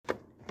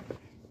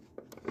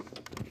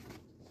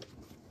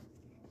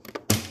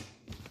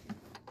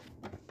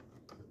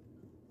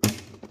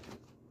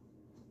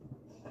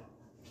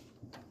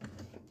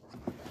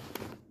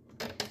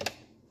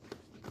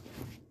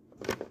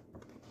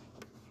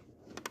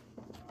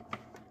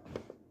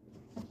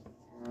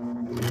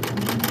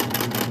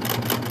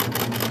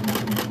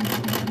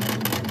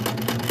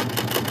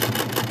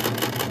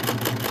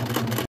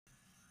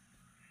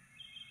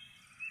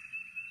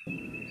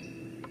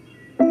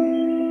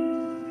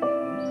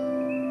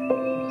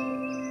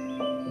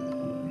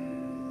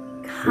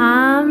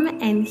Come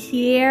and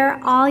hear,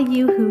 all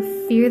you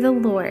who fear the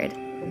Lord,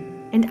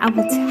 and I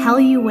will tell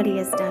you what he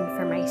has done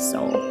for my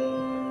soul.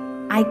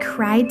 I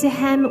cried to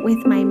him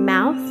with my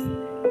mouth,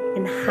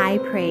 and high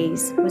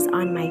praise was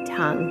on my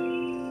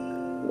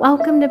tongue.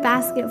 Welcome to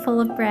Basketful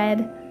of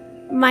Bread.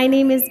 My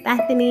name is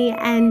Bethany,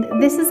 and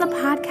this is a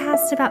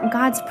podcast about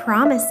God's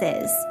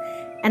promises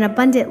and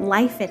abundant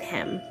life in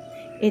him.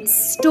 It's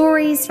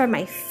stories from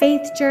my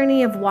faith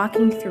journey of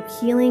walking through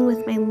healing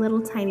with my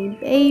little tiny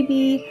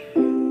baby,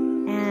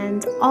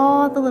 and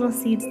all the little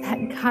seeds that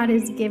God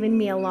has given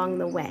me along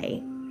the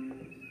way.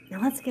 Now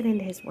let's get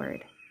into his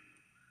word.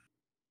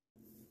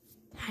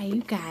 Hi,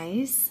 you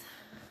guys.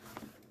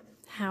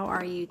 How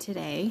are you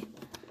today?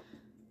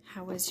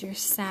 How was your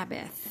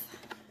Sabbath?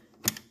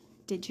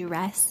 Did you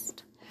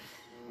rest?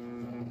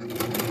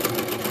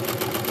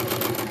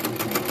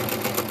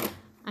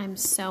 I'm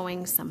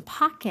sewing some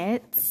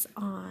pockets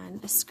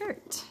on a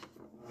skirt.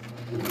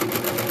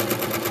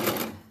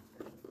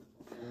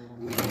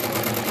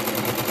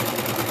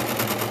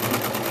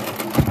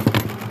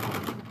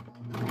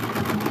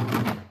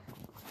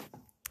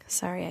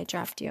 Sorry, I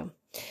dropped you.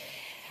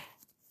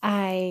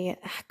 I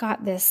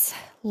got this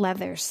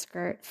leather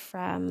skirt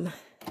from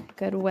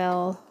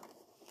Goodwill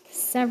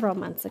several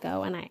months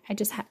ago, and I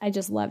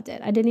just loved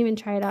it. I didn't even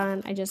try it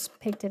on. I just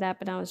picked it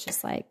up, and I was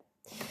just like,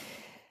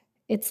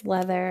 it's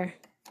leather.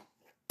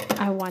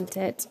 I want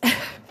it.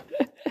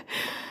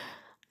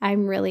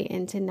 I'm really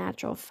into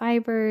natural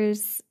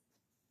fibers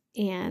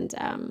and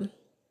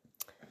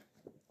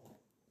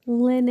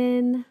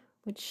linen,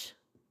 which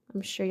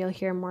I'm sure you'll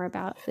hear more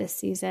about this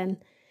season.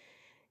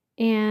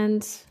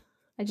 And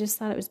I just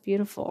thought it was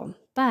beautiful,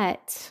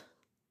 but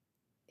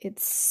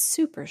it's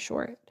super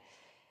short,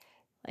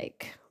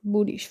 like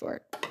booty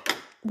short,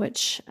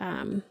 which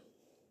in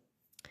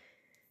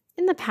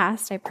the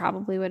past I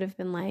probably would have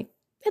been like,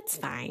 it's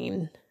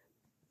fine.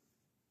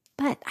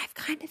 But I've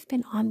kind of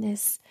been on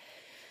this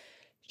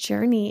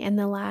journey in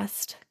the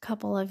last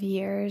couple of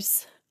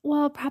years.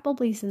 Well,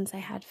 probably since I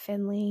had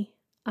Finley.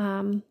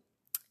 And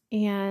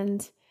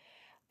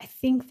I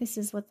think this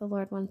is what the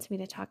Lord wants me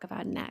to talk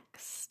about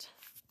next.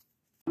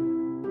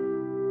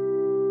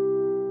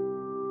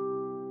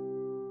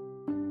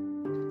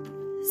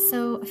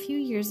 So a few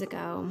years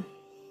ago,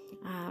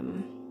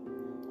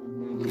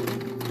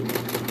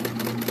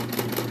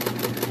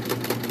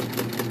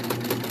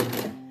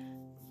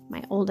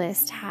 my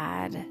oldest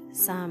had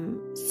some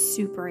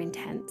super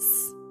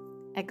intense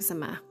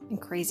eczema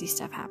and crazy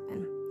stuff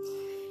happen.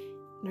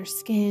 And her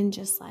skin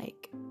just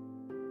like,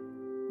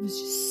 it was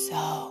just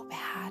so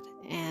bad.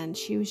 And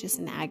she was just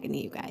in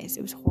agony, you guys.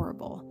 It was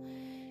horrible.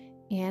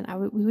 And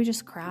we would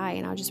just cry,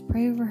 and I would just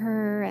pray over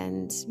her.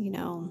 And, we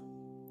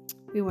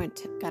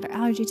got her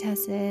allergy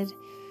tested.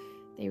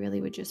 They really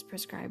would just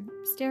prescribe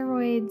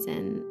steroids.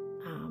 And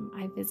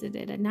I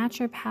visited a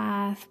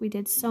naturopath. We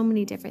did so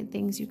many different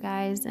things, you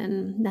guys,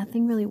 and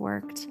nothing really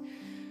worked.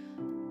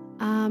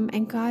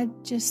 And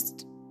God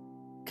just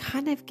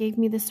kind of gave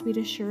me the sweet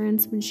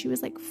assurance when she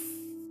was like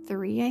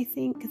 3, I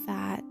think,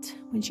 that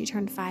when she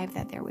turned 5,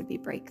 that there would be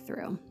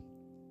breakthrough.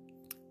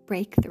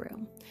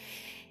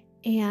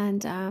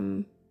 And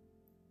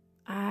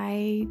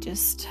I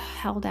just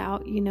held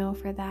out,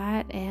 for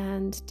that,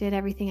 and did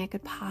everything I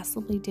could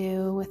possibly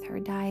do with her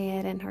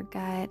diet and her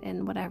gut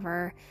and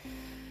whatever.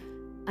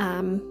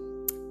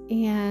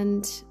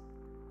 And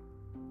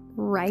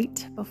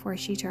right before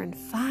she turned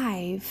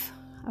 5,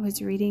 I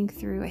started reading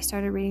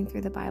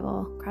through the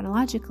Bible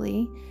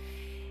chronologically,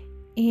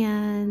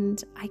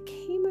 and I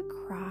came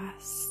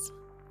across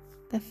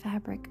the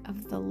fabric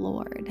of the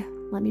Lord.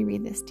 Let me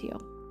read this to you.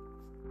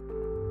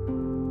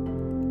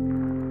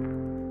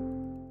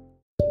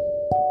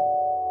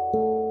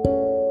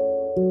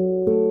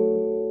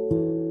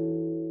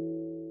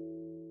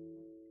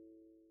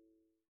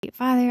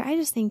 Father, I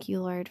just thank you,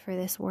 Lord, for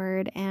this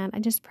word, and I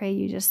just pray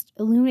you just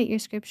illuminate your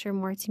scripture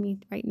more to me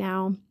right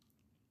now,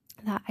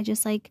 that I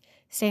just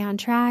stay on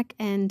track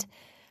and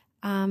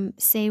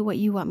say what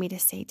you want me to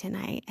say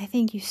tonight. I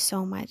thank you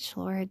so much,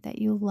 Lord, that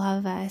you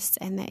love us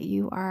and that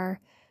you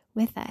are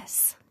with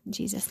us. In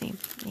Jesus' name,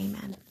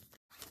 amen.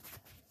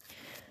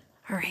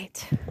 All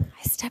right,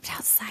 I stepped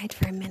outside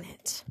for a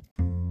minute.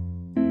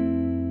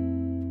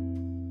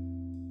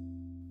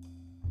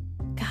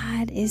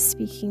 God is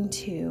speaking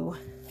to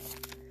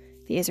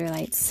the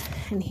Israelites,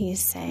 and he's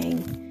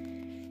saying,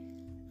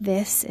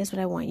 this is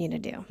what I want you to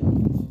do.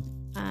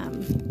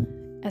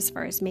 As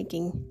far as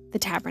making the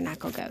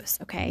tabernacle goes,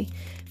 okay?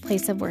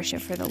 Place of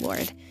worship for the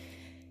Lord.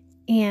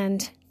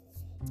 And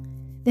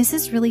this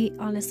is really,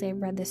 honestly,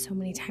 I've read this so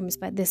many times,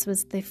 but this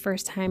was the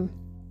first time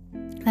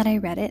that I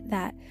read it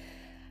that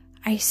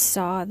I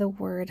saw the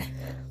word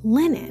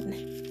linen.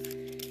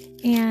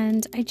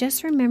 And I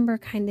just remember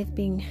kind of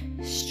being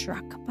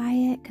struck by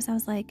it, because I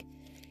was like,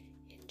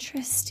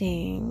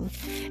 interesting.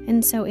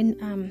 And so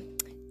in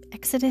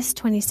Exodus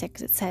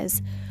 26, it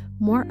says,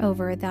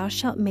 moreover, thou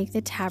shalt make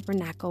the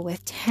tabernacle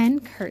with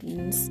 10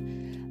 curtains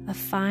of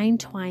fine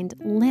twined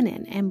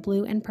linen, and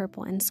blue and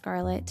purple and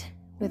scarlet,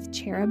 with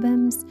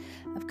cherubims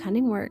of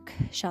cunning work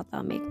shalt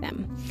thou make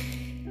them.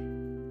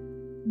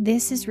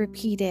 This is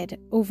repeated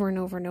over and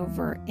over and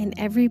over in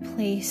every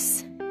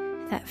place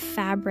that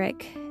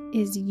fabric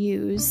is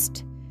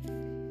used.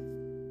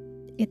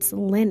 It's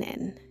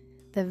linen,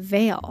 the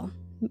veil.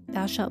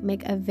 Thou shalt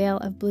make a veil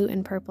of blue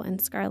and purple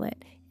and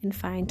scarlet and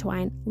fine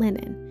twine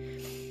linen.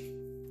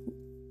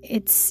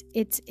 It's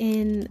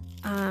in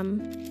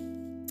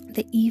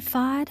the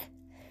ephod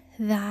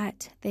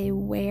that they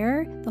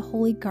wear, the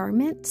holy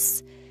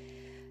garments.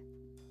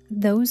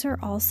 Those are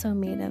also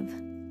made of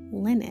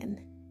linen.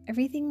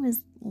 Everything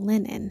was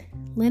linen.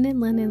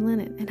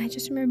 And I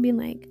just remember being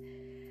like,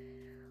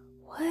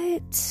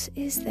 what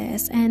is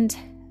this? And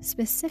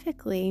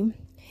specifically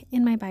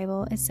in my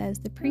Bible, it says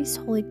the priest's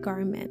holy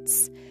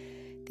garments.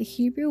 The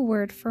Hebrew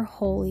word for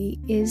holy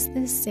is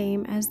the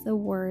same as the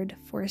word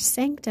for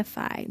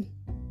sanctified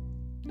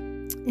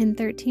in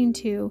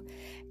 13:2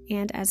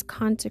 and as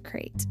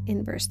consecrate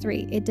in verse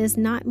 3. It does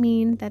not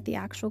mean that the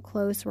actual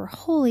clothes were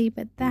holy,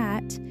 but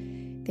that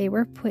they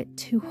were put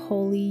to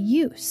holy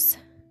use.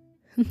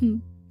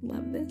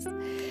 Love this.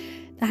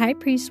 The high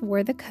priest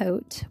wore the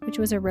coat, which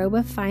was a robe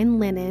of fine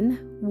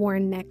linen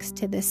worn next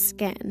to the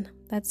skin.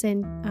 That's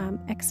in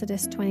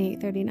Exodus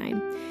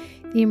 28:39.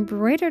 The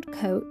embroidered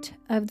coat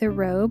of the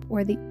robe,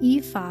 or the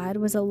ephod,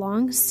 was a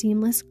long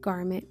seamless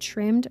garment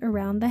trimmed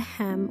around the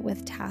hem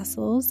with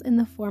tassels in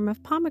the form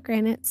of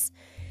pomegranates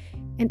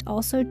and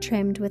also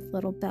trimmed with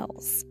little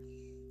bells.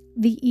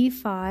 The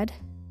ephod,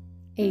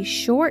 a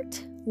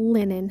short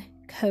linen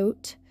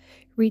coat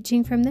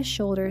reaching from the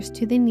shoulders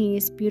to the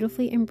knees,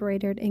 beautifully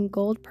embroidered in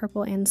gold,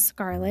 purple, and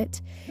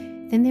scarlet.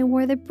 Then they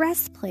wore the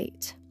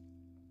breastplate.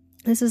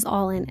 This is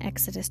all in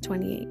Exodus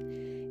 28.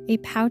 A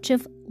pouch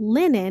of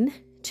linen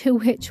to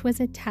which was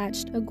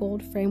attached a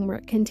gold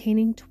framework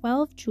containing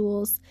 12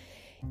 jewels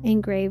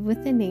engraved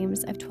with the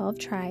names of 12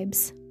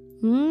 tribes.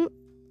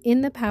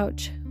 In the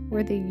pouch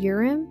were the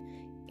Urim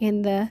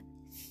and the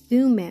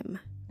Thummim.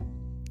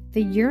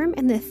 The Urim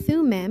and the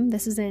Thummim,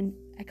 this is in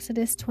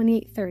Exodus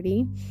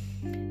 28:30.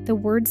 The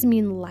words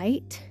mean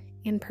light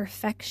and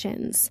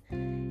perfections.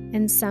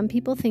 And some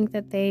people think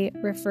that they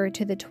refer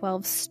to the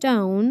 12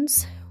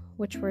 stones,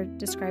 which were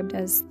described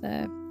as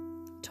the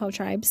 12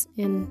 tribes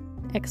in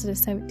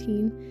Exodus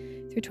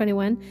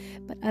 17-21.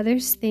 But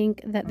others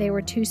think that they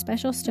were 2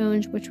 special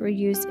stones which were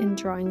used in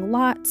drawing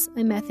lots,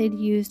 a method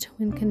used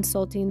when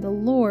consulting the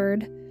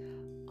Lord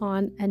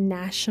on a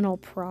national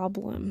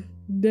problem.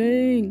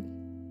 Dang!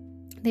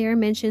 They are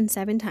mentioned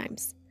 7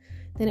 times.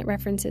 Then it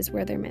references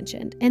where they're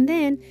mentioned. And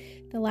then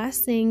the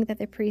last thing that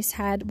the priest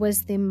had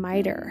was the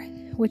mitre,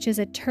 which is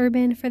a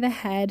turban for the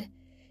head.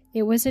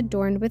 It was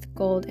adorned with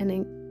gold and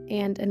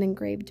an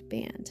engraved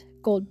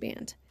gold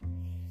band.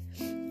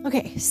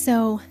 Okay,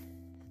 so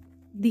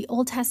the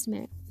Old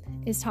Testament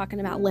is talking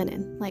about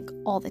linen, like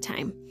all the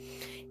time.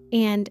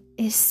 And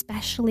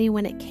especially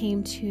when it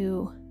came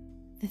to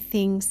the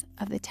things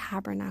of the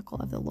tabernacle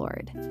of the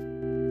Lord.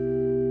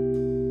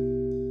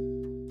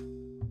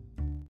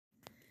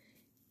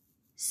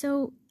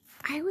 So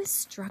I was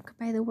struck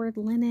by the word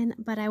linen,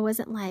 but I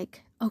wasn't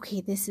like,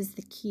 okay, this is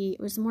the key. It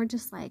was more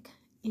just like,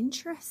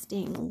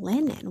 interesting,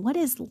 linen. What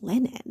is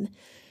linen?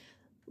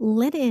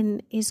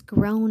 Linen is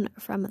grown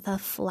from the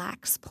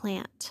flax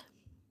plant.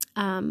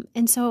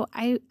 And so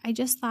I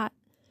just thought,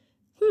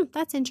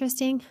 that's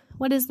interesting.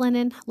 What is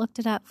linen? Looked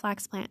it up,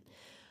 flax plant.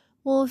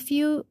 Well, a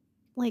few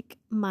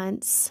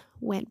months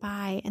went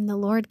by and the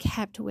Lord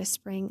kept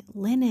whispering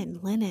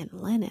linen, linen,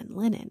 linen,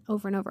 linen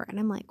over and over. And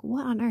I'm like,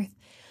 what on earth?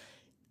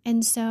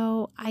 And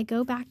so I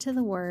go back to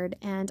the word,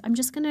 and I'm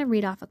just going to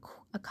read off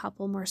a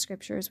couple more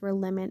scriptures where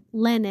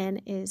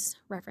linen is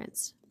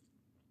referenced.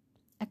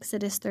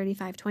 Exodus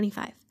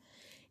 35:25.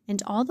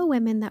 And all the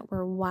women that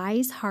were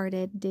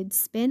wise-hearted did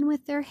spin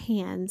with their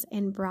hands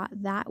and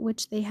brought that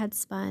which they had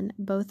spun,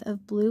 both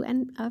of blue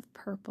and of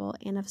purple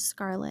and of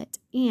scarlet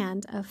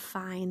and of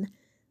fine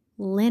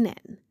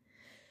linen.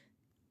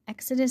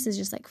 Exodus is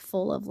just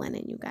full of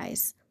linen, you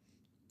guys.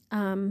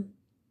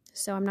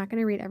 So I'm not going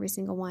to read every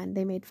single one.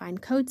 They made fine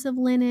coats of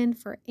linen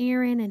for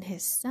Aaron and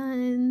his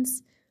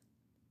sons.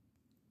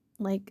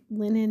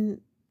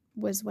 Linen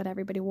was what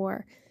everybody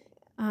wore.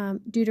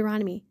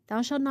 Deuteronomy,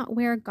 thou shalt not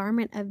wear a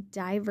garment of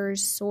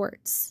diverse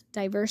sorts,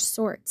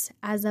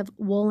 as of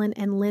woolen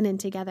and linen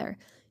together.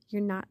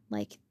 You're not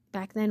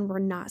back then, we're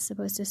not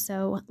supposed to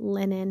sew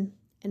linen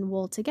and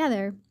wool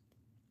together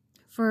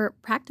for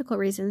practical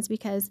reasons,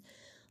 because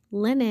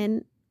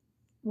linen,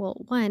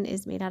 one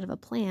is made out of a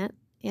plant.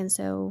 And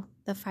so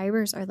the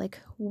fibers are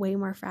way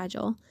more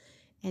fragile.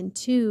 And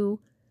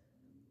 2,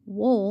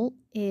 wool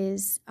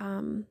is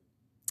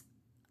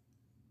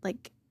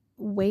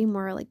way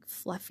more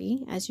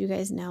fluffy, as you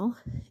guys know,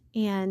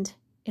 and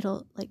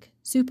it'll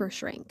super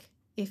shrink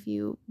if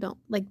you don't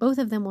both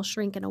of them will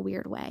shrink in a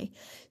weird way.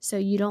 So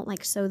you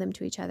don't sew them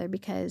to each other,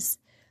 because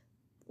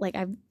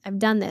I've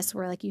done this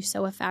where you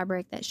sew a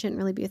fabric that shouldn't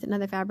really be with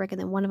another fabric, and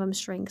then one of them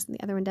shrinks and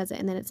the other one doesn't,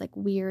 and then it's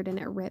weird and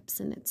it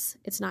rips and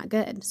it's not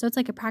good. So it's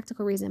a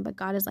practical reason, but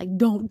God is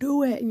don't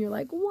do it, and you're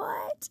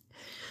what?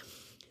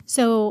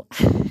 So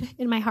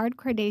in my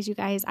hardcore days, you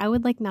guys, I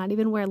would like not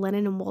even wear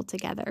linen and wool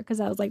together because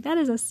I was like, that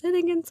is a sin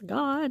against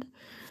God.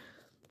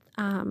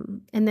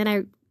 And then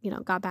I,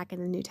 got back in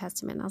the New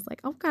Testament. And I was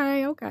like,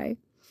 okay.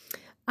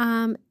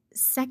 2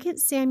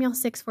 Samuel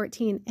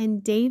 6:14,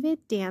 and David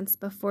danced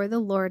before the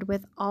Lord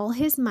with all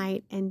his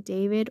might, and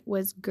David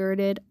was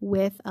girded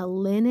with a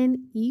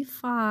linen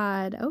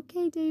ephod.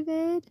 Okay,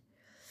 David.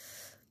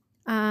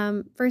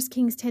 1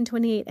 Kings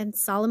 10:28, and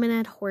Solomon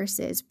had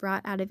horses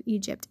brought out of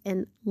Egypt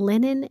and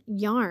linen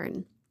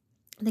yarn.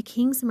 The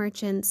king's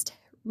merchants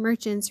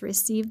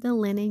received the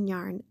linen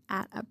yarn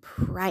at a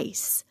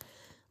price.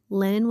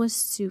 Linen was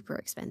super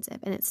expensive,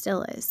 and it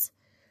still is.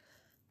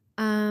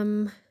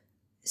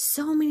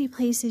 So many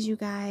places, you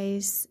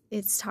guys,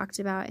 it's talked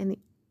about in the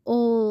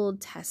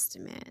Old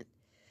Testament.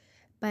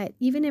 But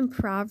even in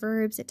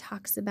Proverbs, it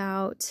talks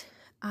about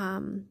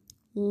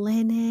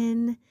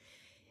linen.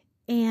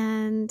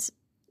 And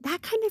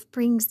that kind of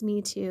brings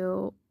me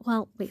to,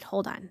 well, wait,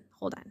 hold on.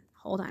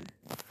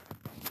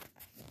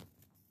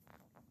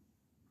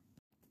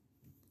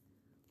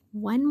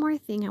 One more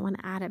thing I want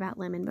to add about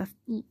lemon.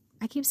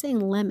 I keep saying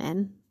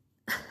lemon.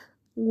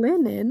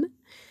 Linen.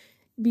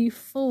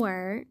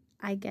 Before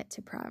I get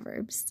to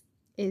Proverbs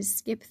is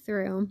skip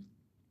through.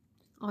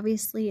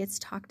 Obviously, it's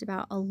talked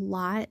about a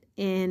lot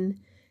in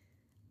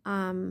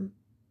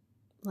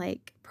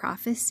like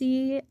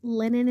prophecy.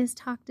 Linen is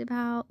talked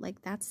about.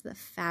 Like, that's the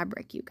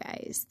fabric, you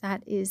guys.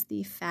 That is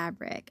the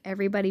fabric.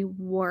 Everybody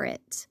wore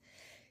it.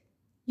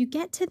 You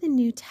get to the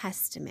New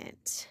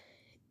Testament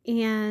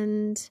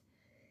and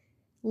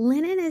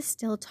linen is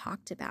still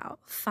talked about.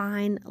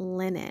 Fine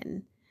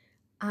linen.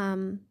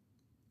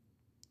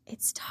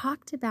 It's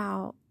talked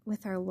about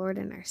with our Lord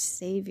and our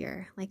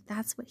Savior. Like,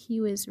 that's what he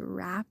was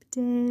wrapped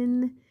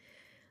in.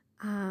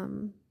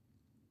 And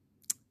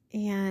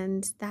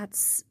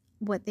that's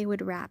what they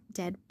would wrap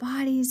dead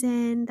bodies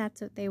in.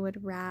 That's what they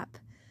would wrap.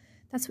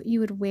 That's what you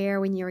would wear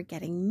when you were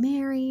getting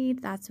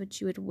married. That's what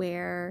you would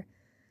wear.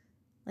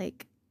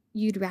 Like,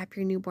 you'd wrap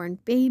your newborn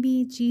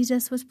baby.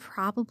 Jesus was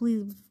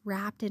probably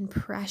wrapped in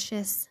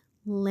precious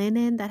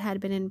linen that had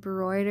been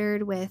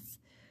embroidered with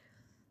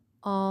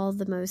all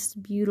the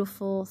most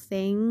beautiful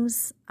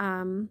things,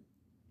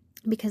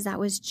 because that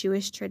was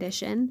Jewish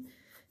tradition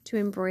to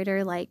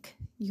embroider like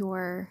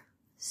your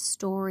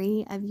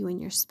story of you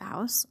and your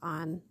spouse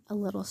on a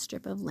little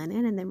strip of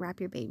linen and then wrap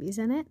your babies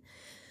in it.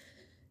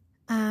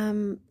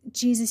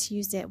 Jesus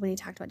used it when he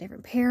talked about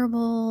different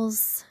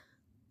parables,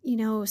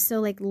 so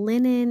like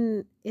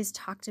linen is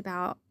talked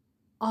about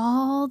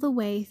all the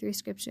way through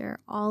Scripture,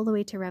 all the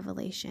way to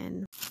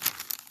Revelation.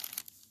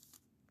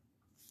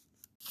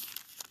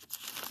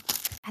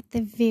 At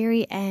the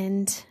very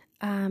end,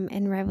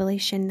 in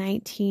Revelation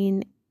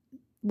 19,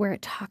 where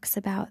it talks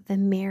about the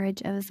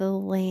marriage of the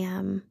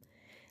Lamb,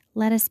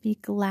 let us be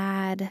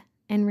glad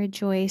and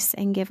rejoice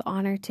and give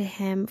honor to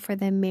him, for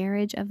the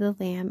marriage of the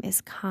Lamb is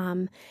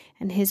come,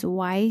 and his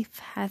wife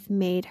hath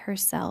made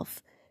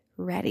herself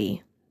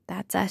ready.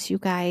 That's us, you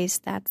guys.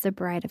 That's the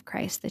bride of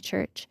Christ, the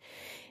church.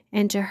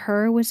 And to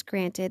her was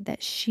granted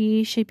that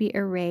she should be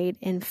arrayed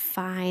in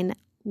fine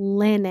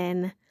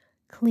linen,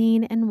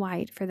 clean and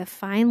white, for the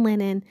fine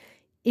linen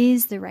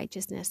is the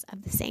righteousness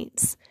of the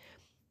saints.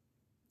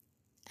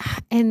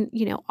 And,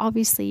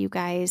 obviously, you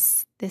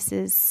guys, this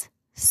is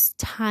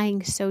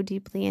tying so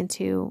deeply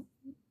into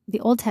the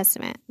Old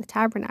Testament, the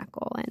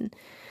tabernacle and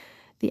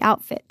the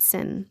outfits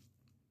and,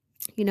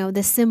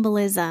 the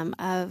symbolism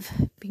of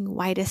being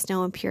white as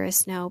snow and pure as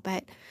snow.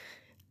 But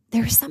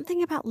there was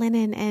something about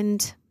linen,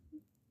 and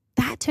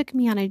that took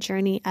me on a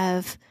journey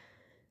of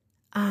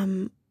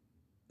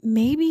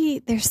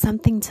maybe there's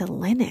something to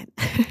linen.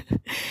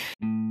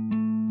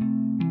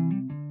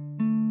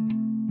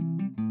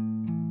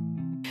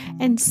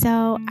 And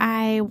so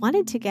I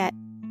wanted to get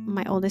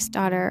my oldest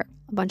daughter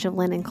a bunch of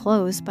linen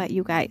clothes, but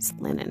you guys,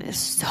 linen is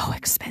so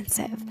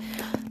expensive.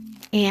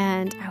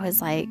 And I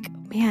was like,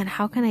 man,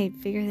 how can I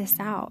figure this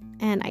out?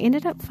 And I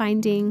ended up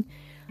finding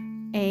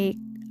a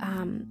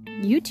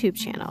YouTube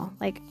channel.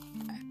 Like,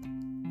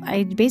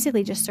 I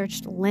basically just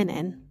searched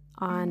linen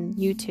on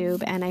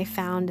YouTube, and I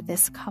found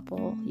this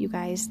couple, you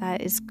guys,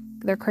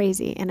 they're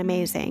crazy and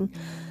amazing.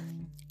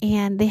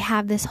 And they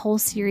have this whole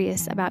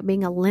series about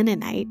being a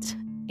linenite,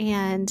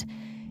 and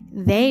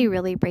they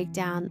really break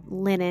down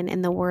linen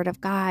in the Word of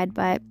God.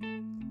 But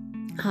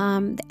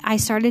I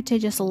started to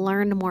just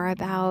learn more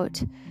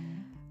about,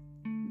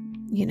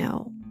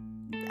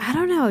 I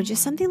don't know,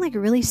 just something like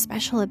really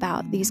special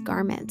about these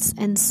garments.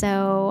 And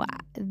so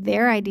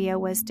their idea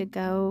was to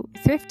go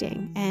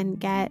thrifting and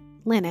get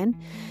linen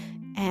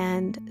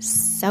and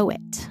sew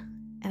it.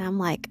 And I'm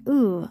like,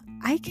 ooh,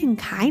 I can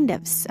kind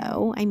of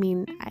sew. I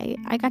mean,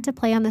 I got to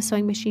play on the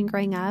sewing machine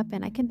growing up,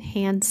 and I can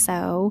hand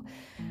sew.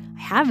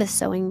 I have a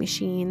sewing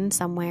machine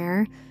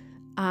somewhere,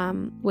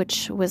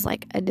 which was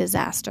like a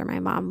disaster. My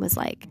mom was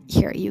like,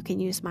 here, you can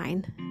use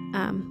mine.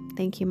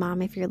 Thank you,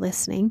 Mom, if you're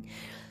listening.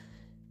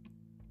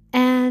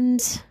 And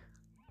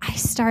I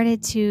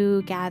started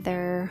to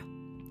gather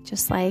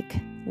just like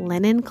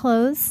linen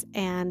clothes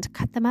and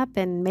cut them up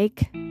and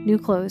make new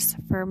clothes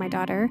for my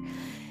daughter.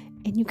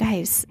 And you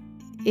guys,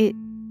 it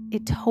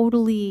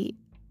totally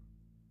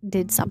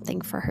did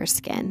something for her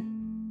skin.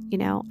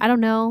 I don't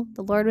know,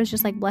 the Lord was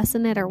just like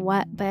blessing it or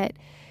what, but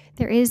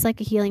there is like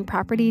a healing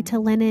property to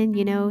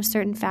linen.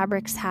 Certain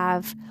fabrics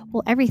have,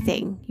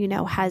 everything,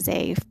 has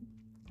a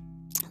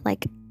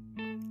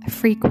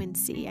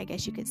frequency, I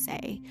guess you could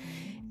say.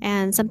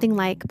 And something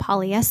like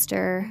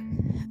polyester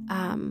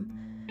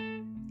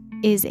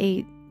is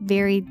a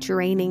very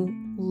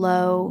draining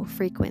low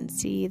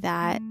frequency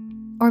that,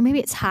 or maybe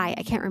it's high.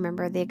 I can't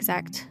remember the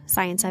exact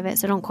science of it,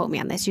 so don't quote me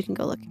on this. You can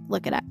go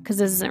look it up because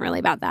this isn't really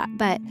about that.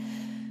 But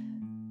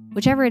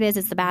whichever it is,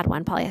 it's the bad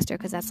one, polyester,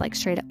 because that's like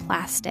straight up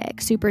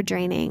plastic, super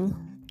draining.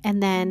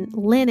 And then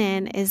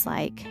linen is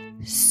like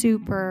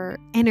super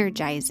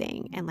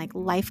energizing and like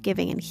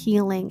life-giving and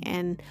healing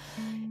and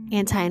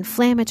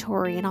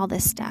anti-inflammatory and all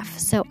this stuff.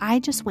 So I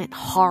just went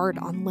hard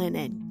on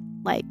linen.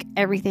 Like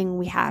everything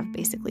we have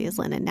basically is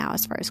linen now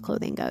as far as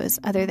clothing goes,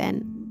 other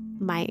than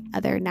my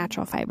other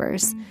natural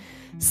fibers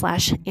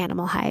 /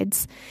 animal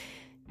hides.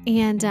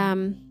 And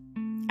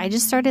I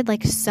just started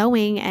like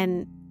sewing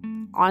and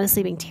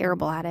honestly being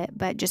terrible at it,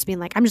 but just being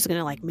like, I'm just going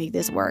to like make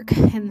this work.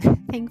 And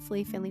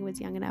thankfully Finley was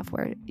young enough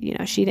where,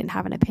 she didn't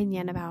have an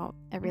opinion about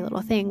every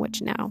little thing,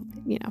 which now,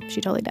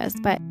 she totally does.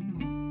 But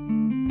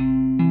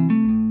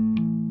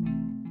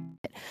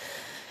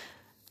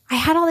I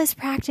had all this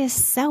practice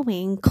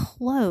sewing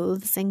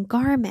clothes and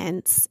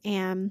garments,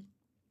 and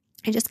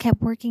I just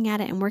kept working at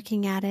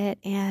it.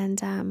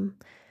 And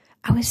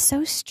I was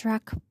so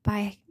struck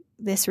by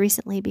this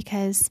recently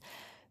because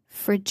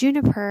for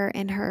Juniper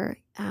and her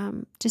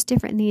just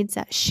different needs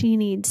that she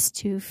needs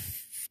to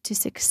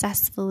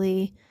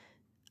successfully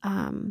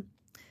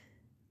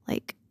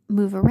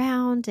move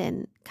around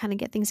and kind of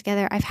get things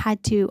together, I've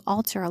had to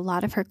alter a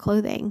lot of her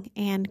clothing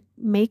and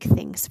make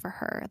things for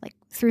her like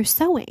through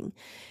sewing.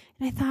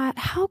 And I thought,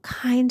 how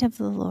kind of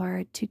the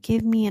Lord to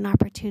give me an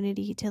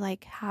opportunity to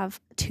like have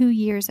 2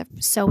 years of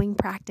sewing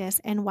practice.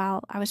 And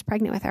while I was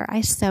pregnant with her,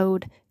 I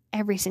sewed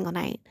every single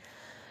night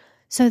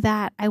so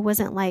that I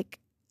wasn't like,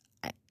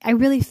 I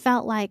really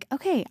felt like,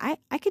 okay, I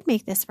could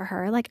make this for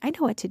her. Like, I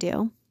know what to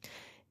do.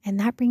 And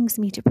that brings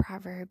me to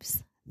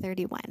Proverbs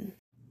 31.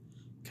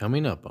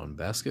 Coming up on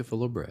Basket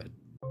Full of Bread.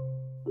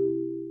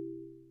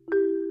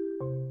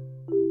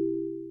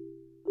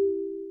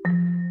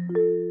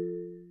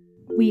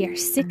 We are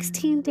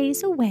 16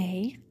 days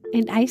away,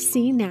 and I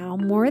see now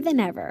more than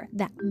ever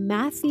that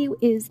Matthew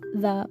is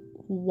the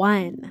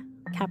one.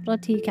 Capital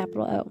T,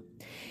 capital O.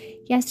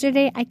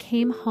 Yesterday, I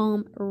came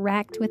home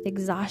wrecked with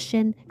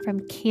exhaustion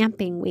from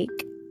camping week.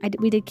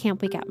 We did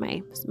camp week at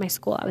my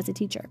school. I was a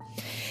teacher.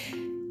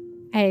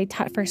 I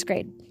taught first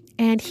grade.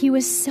 And he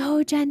was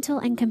so gentle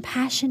and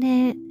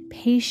compassionate,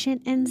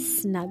 patient and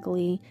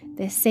snuggly.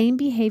 The same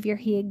behavior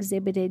he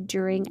exhibited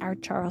during our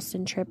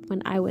Charleston trip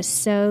when I was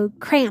so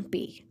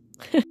crampy.